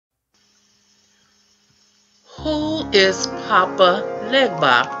Who is Papa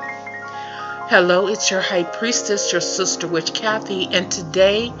Legba? Hello, it's your High Priestess, your Sister Witch Kathy, and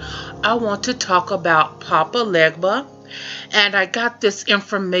today I want to talk about Papa Legba. And I got this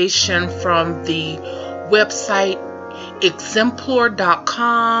information from the website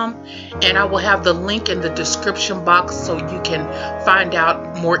exemplar.com, and I will have the link in the description box so you can find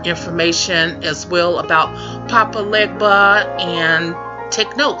out more information as well about Papa Legba and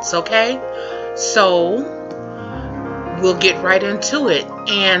take notes, okay? So we'll get right into it.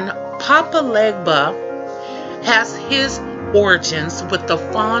 And Papa Legba has his origins with the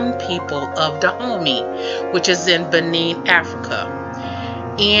Fon people of Dahomey, which is in Benin, Africa.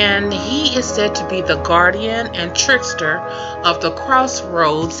 And he is said to be the guardian and trickster of the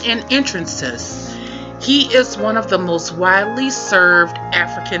crossroads and entrances. He is one of the most widely served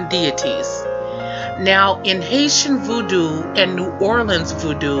African deities. Now, in Haitian voodoo and New Orleans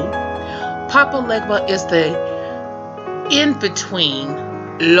voodoo, Papa Legba is the in-between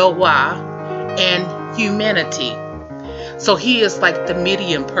Loa and humanity. So he is like the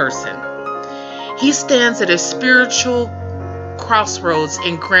medium person. He stands at a spiritual crossroads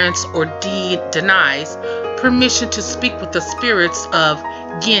and grants or denies permission to speak with the spirits of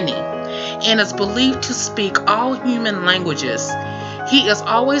Guinea, and is believed to speak all human languages. He is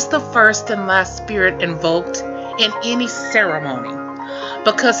always the first and last spirit invoked in any ceremony.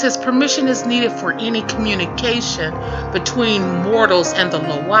 Because his permission is needed for any communication between mortals and the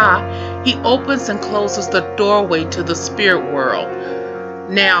Loa, he opens and closes the doorway to the spirit world.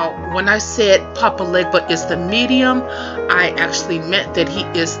 Now, when I said Papa Legba is the medium, I actually meant that he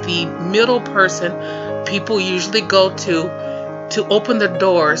is the middle person people usually go to open the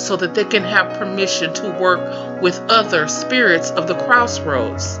door so that they can have permission to work with other spirits of the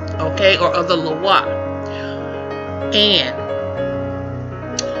crossroads, okay, or of the Loa. And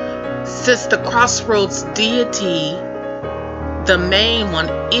since the crossroads deity, the main one,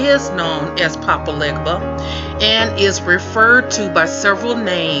 is known as Papa Legba and is referred to by several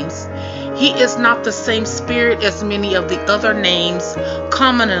names, he is not the same spirit as many of the other names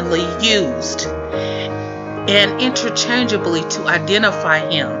commonly used and interchangeably to identify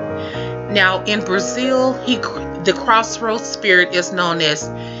him. Now, in Brazil, the crossroads spirit is known as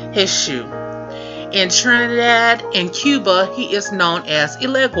Jeshu. In Trinidad and Cuba, he is known as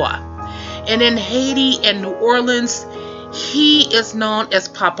Ilegua. And in Haiti and New Orleans, he is known as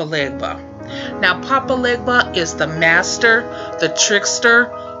Papa Legba. Now, Papa Legba is the master, the trickster,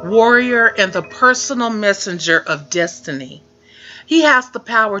 warrior, and the personal messenger of destiny. He has the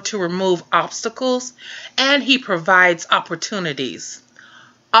power to remove obstacles, and he provides opportunities.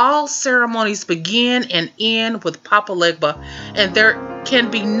 All ceremonies begin and end with Papa Legba, and there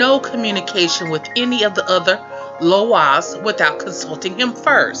can be no communication with any of the other Loas without consulting him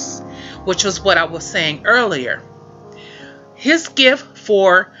first, which was what I was saying earlier. His gift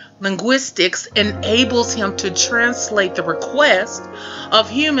for linguistics enables him to translate the request of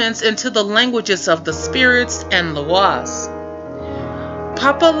humans into the languages of the spirits and Loas.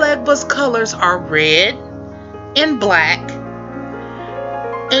 Papa Legba's colors are red and black,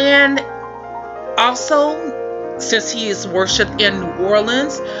 and also, since he is worshipped in New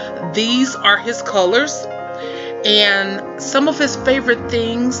Orleans, these are his colors. And some of his favorite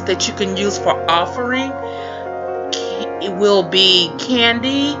things that you can use for offering, it will be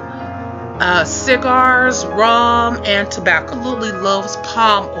candy, cigars, rum, and tobacco. He absolutely loves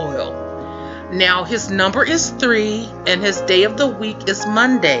palm oil. Now, his number is 3, and his day of the week is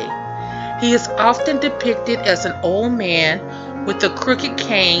Monday. He is often depicted as an old man with a crooked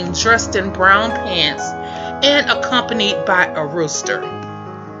cane, dressed in brown pants, and accompanied by a rooster.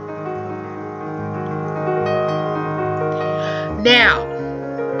 Now,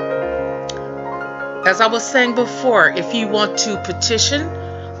 as I was saying before, if you want to petition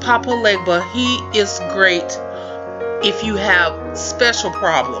Papa Legba, he is great if you have special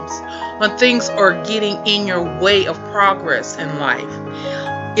problems, when things are getting in your way of progress in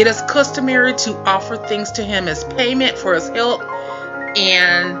life. It is customary to offer things to him as payment for his help,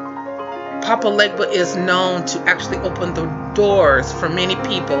 and Papa Legba is known to actually open the doors for many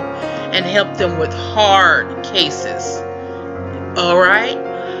people and help them with hard cases.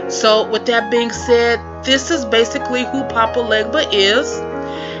 Alright, so with that being said, this is basically who Papa Legba is.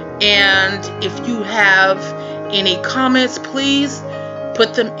 And if you have any comments, please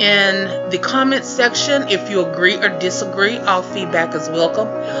put them in the comment section. If you agree or disagree, all feedback is welcome.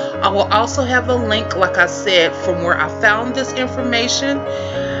 I will also have a link, like I said, from where I found this information.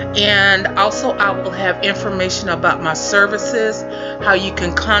 And also I will have information about my services, how you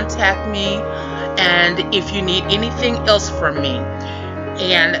can contact me, and if you need anything else from me.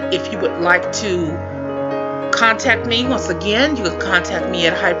 And if you would like to contact me. Once again, you can contact me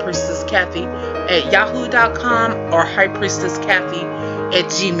at highpriestesskathy@yahoo.com or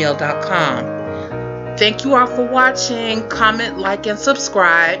highpriestesskathy@gmail.com. Thank you all for watching. Comment, like, and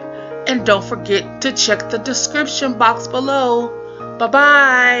subscribe. And don't forget to check the description box below.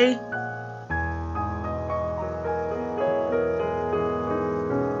 Bye-bye.